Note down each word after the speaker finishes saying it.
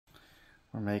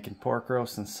We're making pork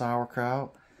roast and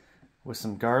sauerkraut with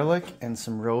some garlic and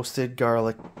some roasted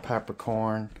garlic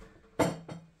peppercorn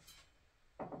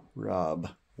rub.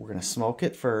 We're going to smoke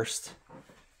it first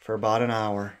for about an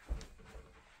hour.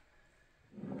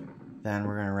 Then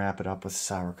we're going to wrap it up with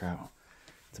sauerkraut.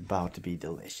 It's about to be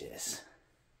delicious.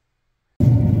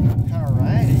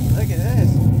 Alrighty, look at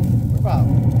this. We're about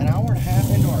an hour and a half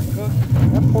into our cook.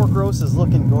 That pork roast is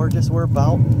looking gorgeous. We're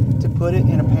about to put it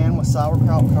in a pan with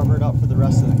sauerkraut, cover it up for the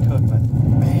rest of the cook. But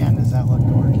man, does that look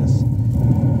gorgeous.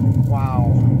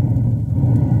 Wow.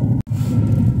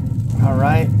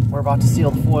 Alright, we're about to seal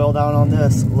the foil down on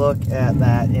this. Look at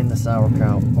that in the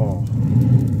sauerkraut. Oh,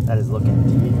 that is looking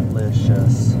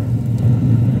delicious.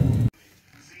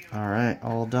 Alright,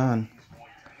 all done.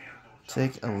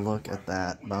 Take a look at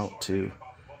that. About to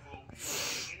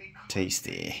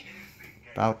tasty.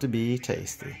 About to be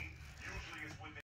tasty.